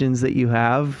questions that you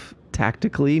have?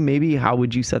 Tactically, maybe how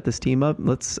would you set this team up?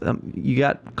 Let's you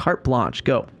got carte blanche,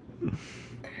 go.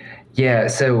 Yeah,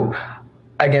 so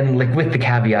again, like with the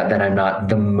caveat that I'm not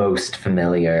the most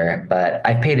familiar, but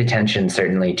I've paid attention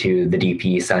certainly to the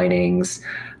DP signings.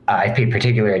 I've paid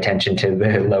particular attention to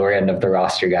the lower end of the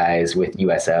roster guys with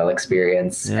USL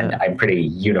experience, and I'm pretty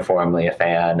uniformly a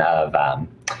fan of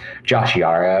Josh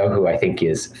Yarrow, who I think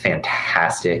is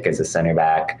fantastic as a center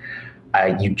back.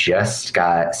 You just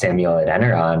got Samuel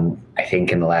Adeniran, I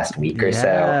think, in the last week or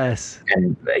so.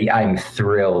 And I'm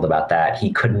thrilled about that.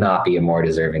 He could not be a more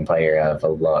deserving player of a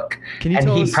look. Can you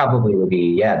tell us? Probably would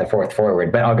be, the fourth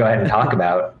forward. But I'll go ahead and talk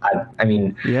about,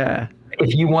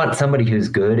 if you want somebody who's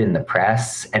good in the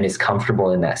press and is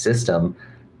comfortable in that system,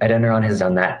 Adeniran has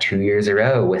done that 2 years in a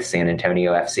row with San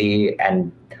Antonio FC.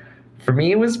 And for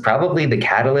me, it was probably the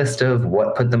catalyst of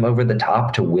what put them over the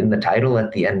top to win the title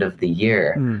at the end of the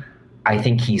year. I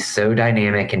think he's so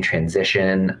dynamic in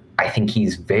transition. I think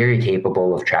he's very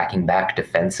capable of tracking back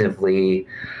defensively.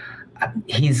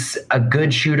 He's a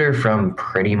good shooter from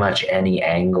pretty much any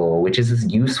angle, which is a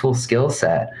useful skill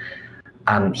set.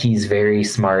 He's very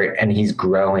smart, and he's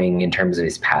growing in terms of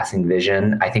his passing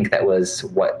vision. I think that was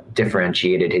what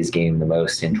differentiated his game the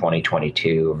most in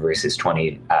 2022 versus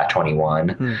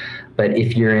 2021. But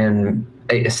if you're in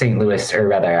St. Louis, or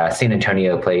rather San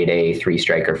Antonio played a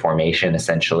 3-striker formation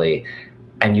essentially,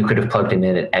 and you could have plugged him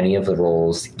in at any of the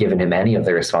roles, given him any of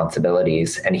the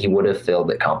responsibilities, and he would have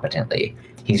filled it competently.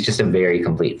 He's just a very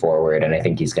complete forward, and I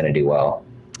think he's going to do well.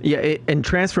 Yeah, in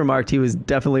Transfermarkt, he was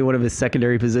definitely one of his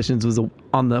secondary positions was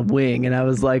on the wing, and I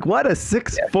was like, "What a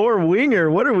 6'4"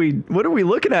 winger! What are we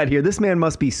looking at here? This man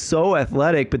must be so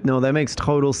athletic." But no, that makes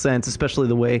total sense, especially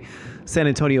the way San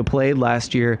Antonio played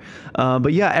last year.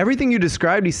 But yeah, everything you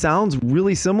described, he sounds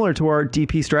really similar to our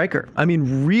DP striker. I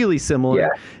mean, really similar,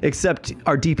 except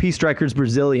our DP striker's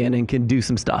Brazilian and can do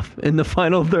some stuff in the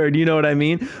final third. You know what I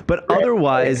mean? But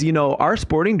otherwise, our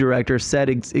sporting director said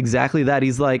exactly that.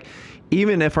 He's like,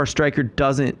 even if our striker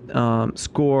doesn't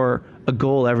score a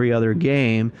goal every other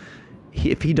game,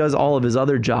 if he does all of his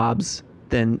other jobs,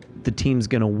 then the team's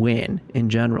going to win in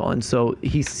general. And so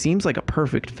he seems like a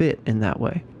perfect fit in that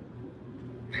way.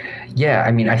 Yeah,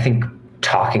 I mean, I think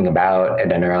talking about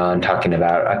Adeniran, talking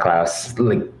about Klaus,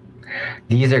 like,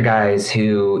 these are guys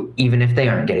who, even if they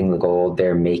aren't getting the goal,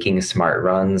 they're making smart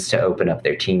runs to open up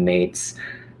their teammates.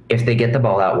 If they get the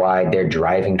ball out wide, they're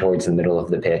driving towards the middle of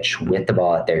the pitch with the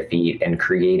ball at their feet and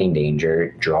creating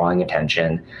danger, drawing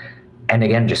attention, and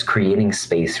again, just creating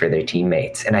space for their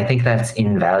teammates. And I think that's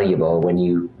invaluable when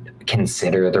you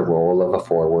consider the role of a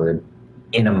forward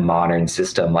in a modern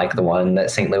system like the one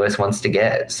that St. Louis wants to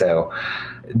get. So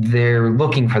they're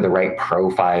looking for the right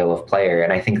profile of player,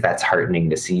 and I think that's heartening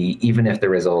to see, even if the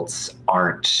results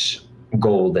aren't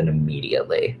golden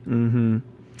immediately.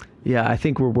 Yeah, I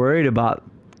think we're worried about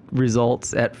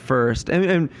results at first,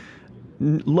 and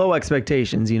low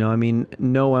expectations. I mean,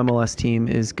 no MLS team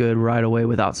is good right away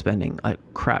without spending a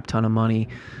crap ton of money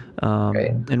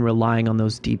and relying on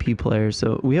those DP players.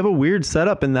 So we have a weird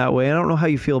setup in that way. I don't know how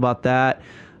you feel about that.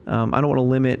 I don't want to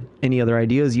limit any other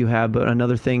ideas you have, but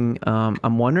another thing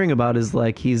I'm wondering about is,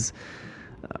 like,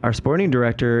 our sporting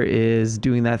director is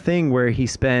doing that thing where he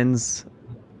spends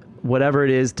whatever it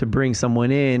is to bring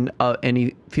someone in, and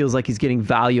he feels like he's getting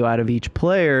value out of each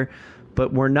player,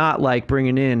 but we're not like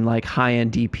bringing in like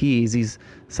high-end DPs.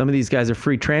 Some of these guys are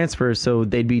free transfers, so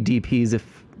they'd be DPs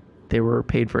if they were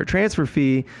paid for a transfer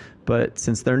fee, but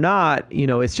since they're not,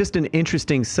 it's just an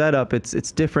interesting setup.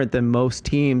 It's different than most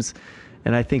teams,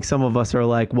 and I think some of us are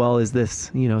like, well, is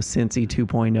this, Cincy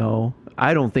 2.0?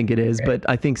 I don't think it is, but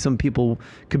I think some people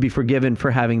could be forgiven for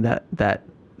having that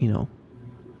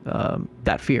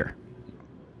fear.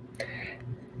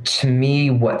 To me,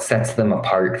 what sets them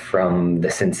apart from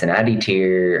the Cincinnati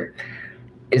tier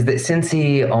is that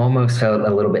Cincy almost felt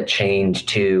a little bit chained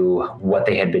to what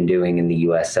they had been doing in the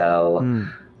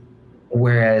USL,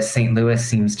 whereas St. Louis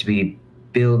seems to be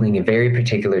building a very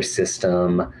particular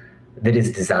system that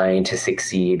is designed to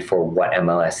succeed for what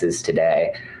MLS is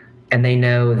today. And they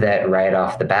know that right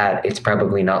off the bat, it's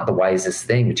probably not the wisest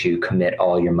thing to commit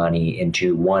all your money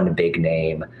into one big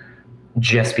name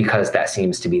just because that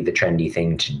seems to be the trendy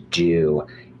thing to do.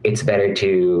 It's better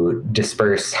to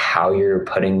disperse how you're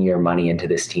putting your money into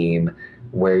this team,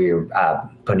 where you're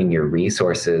putting your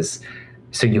resources,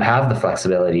 so you have the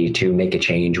flexibility to make a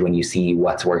change when you see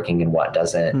what's working and what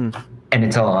doesn't. And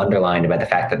it's all underlined by the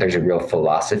fact that there's a real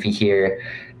philosophy here,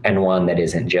 and one that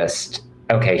isn't just,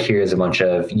 okay, here's a bunch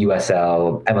of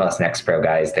USL, MLS Next Pro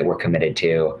guys that we're committed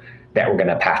to, that we're going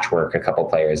to patchwork a couple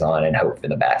players on and hope for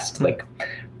the best. Like,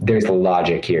 there's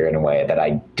logic here in a way that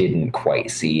I didn't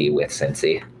quite see with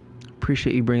Cincy.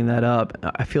 appreciate you bringing that up.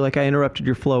 I feel like I interrupted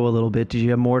your flow a little bit. Did you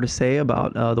have more to say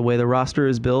about the way the roster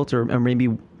is built, or maybe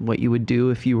what you would do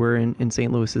if you were in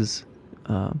St. Louis's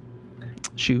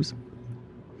shoes?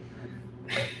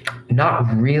 Not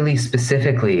really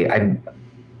specifically.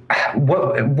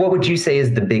 What would you say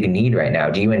is the big need right now?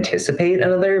 Do you anticipate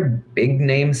another big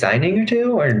name signing or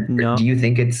two, or No. do you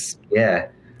think it's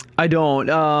I don't.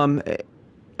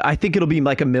 I think it'll be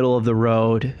like a middle of the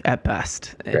road at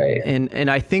best. Right. And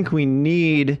I think we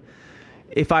need,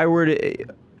 if I were to,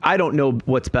 I don't know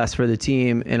what's best for the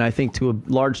team, and I think to a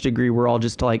large degree we're all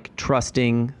just like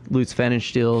trusting Lutz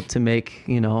Pfannenstiel to make,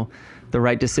 the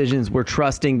right decisions. We're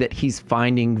trusting that he's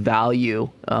finding value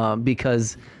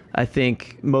because I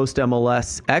think most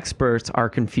MLS experts are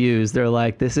confused. They're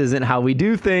like, this isn't how we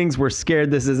do things. We're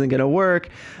scared this isn't going to work.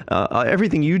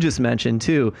 Everything you just mentioned,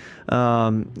 too,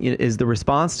 is the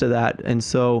response to that. And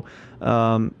so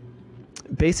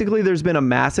basically there's been a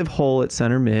massive hole at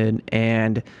center mid.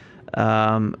 And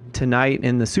tonight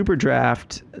in the Super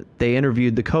Draft, they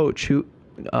interviewed the coach,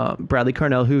 Bradley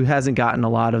Carnell, who hasn't gotten a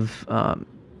lot of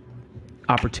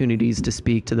opportunities to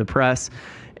speak to the press.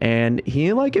 And he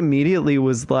immediately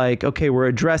was like, okay, we're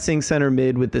addressing center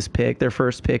mid with this pick. Their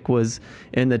first pick was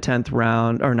in the 10th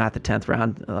round, or not the 10th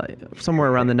round,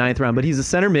 somewhere around the 9th round. But he's a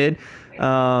center mid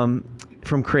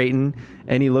from Creighton,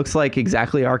 and he looks like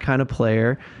exactly our kind of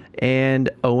player. And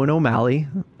Owen O'Malley,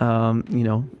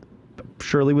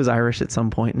 surely was Irish at some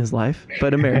point in his life,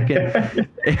 but American.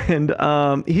 And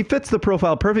he fits the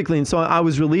profile perfectly. And so I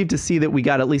was relieved to see that we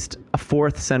got at least a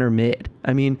fourth center mid.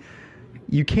 I mean,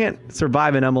 you can't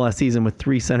survive an MLS season with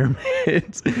 3 center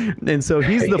mids. And so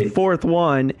he's the fourth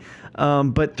one.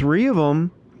 But 3 of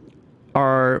them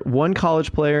are 1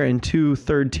 college player and 2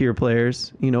 third-tier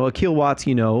players. Akil Watts,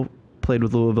 played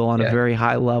with Louisville on a very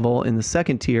high level in the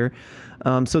 2nd tier.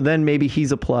 So then maybe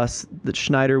he's a plus. The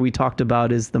Schneider we talked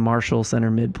about is the Marshall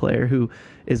center mid player who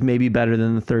is maybe better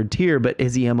than the 3rd tier, but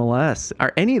is he MLS?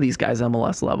 Are any of these guys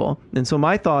MLS level? And so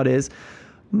my thought is,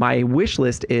 my wish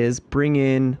list is bring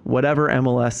in whatever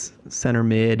MLS center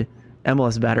mid,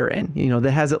 MLS veteran,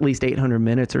 that has at least 800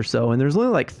 minutes or so. And there's only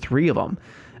like 3 of them.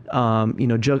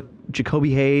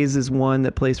 Jacoby Hayes is one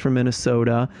that plays for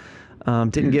Minnesota.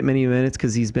 Didn't get many minutes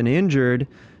because he's been injured.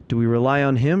 Do we rely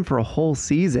on him for a whole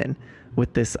season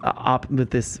with this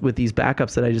with these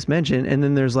backups that I just mentioned? And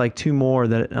then there's like 2 more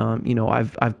that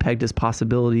I've pegged as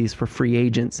possibilities for free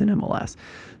agents in MLS.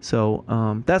 So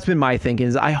that's been my thinking.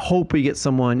 Is I hope we get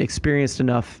someone experienced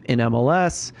enough in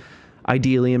MLS,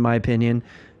 ideally, in my opinion,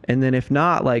 and then if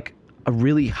not, like a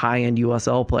really high-end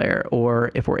USL player,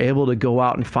 or if we're able to go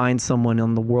out and find someone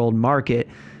on the world market,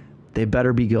 they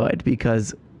better be good,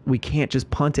 because we can't just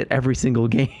punt it every single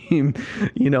game,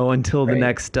 until the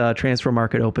next transfer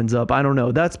market opens up. I don't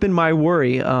know. That's been my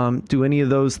worry. Do any of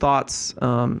those thoughts,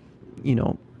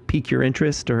 pique your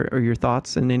interest or your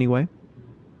thoughts in any way?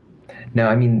 No,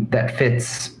 I mean, that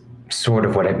fits sort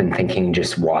of what I've been thinking,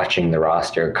 just watching the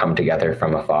roster come together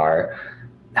from afar.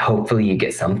 Hopefully you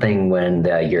get something when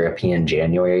the European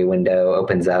January window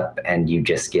opens up and you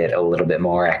just get a little bit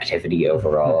more activity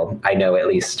overall. I know, at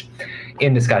least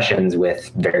in discussions with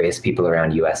various people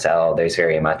around USL, there's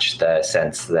very much the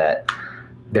sense that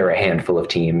there are a handful of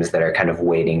teams that are kind of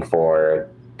waiting for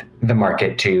the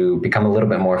market to become a little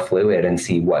bit more fluid and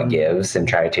see what gives and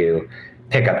try to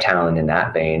pick up talent in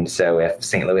that vein. So if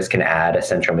St. Louis can add a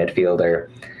central midfielder,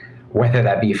 whether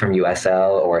that be from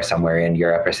USL or somewhere in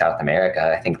Europe or South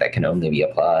America, I think that can only be a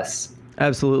plus.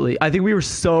 Absolutely. I think we were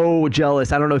so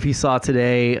jealous. I don't know if you saw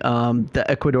today the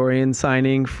Ecuadorian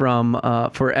signing for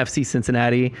FC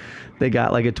Cincinnati. They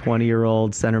got like a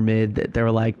 20-year-old center mid that they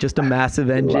were like just a massive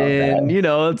engine.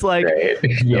 It's like,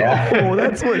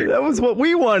 that was what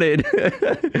we wanted.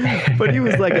 But he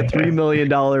was like a $3 million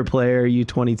player,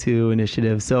 U22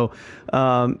 initiative. So,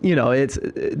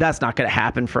 that's not going to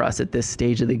happen for us at this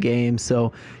stage of the game.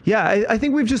 So, yeah, I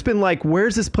think we've just been like,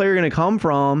 where's this player going to come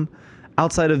from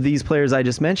outside of these players I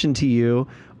just mentioned to you,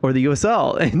 or the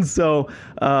USL? And so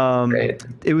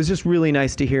it was just really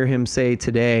nice to hear him say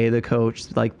today, the coach,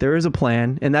 like, there is a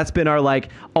plan. And that's been our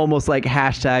almost like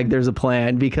hashtag there's a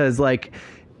plan, because like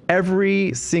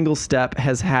every single step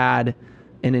has had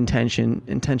an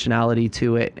intentionality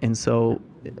to it. And so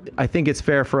I think it's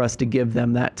fair for us to give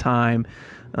them that time.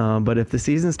 But if the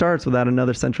season starts without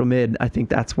another central mid, I think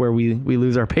that's where we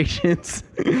lose our patience.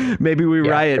 Maybe we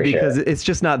riot because it's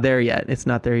just not there yet. It's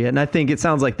not there yet. And I think it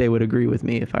sounds like they would agree with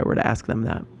me if I were to ask them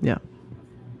that. Yeah.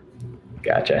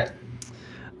 Gotcha.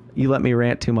 You let me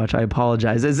rant too much. I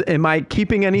apologize. Am I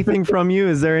keeping anything from you?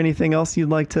 Is there anything else you'd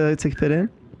like to fit in?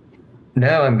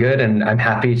 No, I'm good, and I'm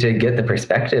happy to get the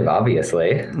perspective,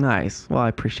 obviously. Nice. Well, I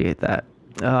appreciate that.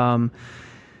 How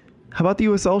about the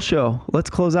USL show? Let's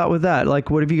close out with that. Like,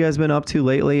 what have you guys been up to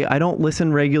lately? I don't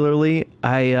listen regularly.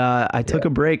 I took a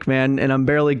break, man, and I'm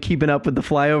barely keeping up with the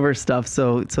flyover stuff.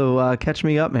 So catch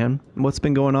me up, man. What's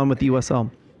been going on with the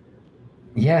USL?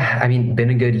 Yeah, I mean, been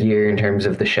a good year in terms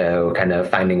of the show, kind of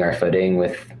finding our footing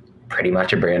with pretty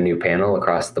much a brand new panel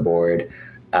across the board.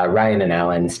 Ryan and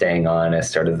Alan staying on as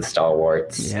sort of the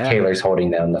stalwarts. Yeah. Kaylor's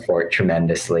holding down the fort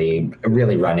tremendously,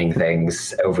 really running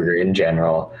things over in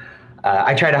general.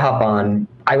 I try to hop on.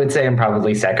 I would say I'm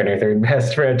probably second or third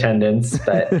best for attendance,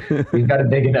 but we've got a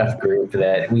big enough group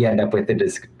that we end up with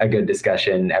a good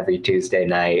discussion every Tuesday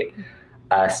night.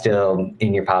 Still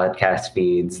in your podcast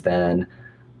feeds, then.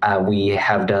 We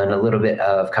have done a little bit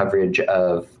of coverage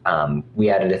of, we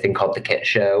added a thing called the Kit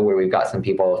Show, where we've got some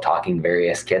people talking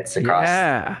various kits across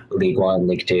League One,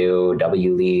 League Two,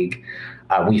 W League.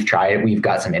 We've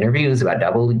got some interviews about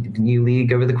W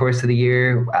League over the course of the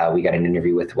year. We got an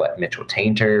interview with Mitchell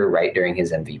Tainter right during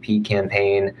his MVP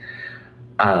campaign.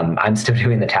 I'm still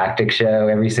doing the Tactics Show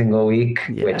every single week,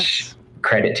 which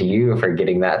credit to you for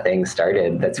getting that thing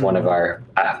started. That's one of our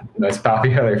most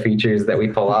popular features that we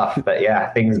pull off. But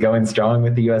yeah, things going strong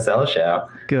with the USL show.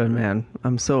 Good, man.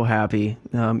 I'm so happy.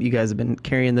 You guys have been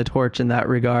carrying the torch in that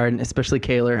regard, especially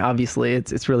Kaylor. Obviously,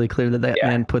 it's really clear that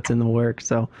man puts in the work.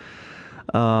 So,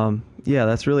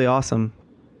 that's really awesome.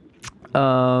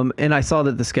 And I saw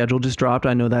that the schedule just dropped.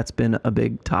 I know that's been a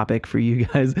big topic for you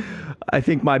guys. I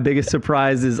think my biggest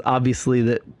surprise is obviously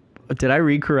that, did I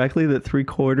read correctly that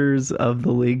 3/4 of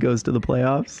the league goes to the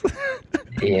playoffs?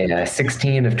 Yeah,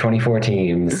 16 of 24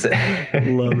 teams.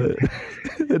 Love it.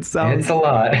 It's a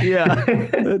lot. Yeah,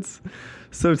 that's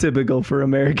so typical for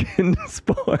American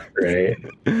sport. Right.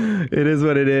 It is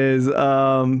what it is.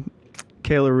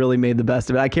 Kaylor really made the best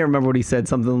of it. I can't remember what he said.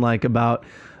 Something like about,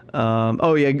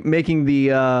 making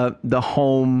the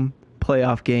home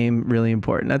playoff game really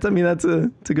important. That's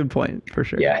a good point for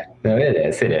sure. Yeah, no, it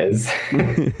is.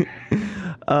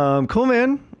 Cool,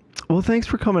 man. Well, thanks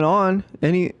for coming on.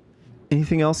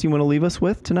 Anything else you want to leave us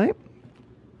with tonight?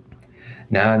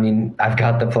 No, I mean, I've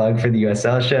got the plug for the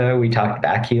USL show. We talked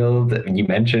backheeled. You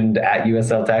mentioned at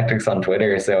USL Tactics on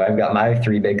Twitter, so I've got my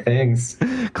 3 big things.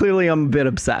 Clearly, I'm a bit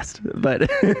obsessed, but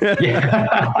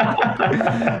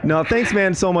no, thanks,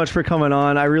 man, so much for coming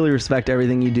on. I really respect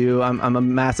everything you do. I'm a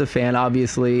massive fan,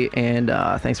 obviously, and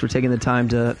thanks for taking the time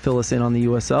to fill us in on the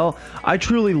USL. I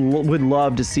truly would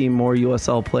love to see more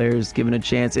USL players given a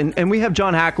chance, and we have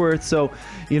John Hackworth, so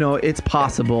it's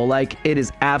possible. Like, it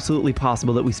is absolutely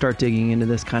possible that we start digging into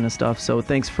this kind of stuff. So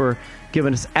thanks for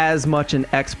giving us as much an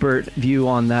expert view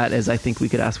on that as I think we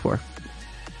could ask for.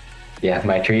 Yeah,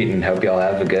 my treat, and hope y'all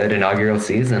have a good inaugural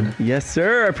season. Yes,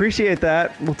 sir. Appreciate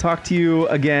that. We'll talk to you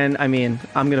again. I mean,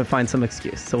 I'm going to find some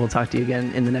excuse, so we'll talk to you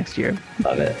again in the next year.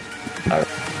 Love it. All right.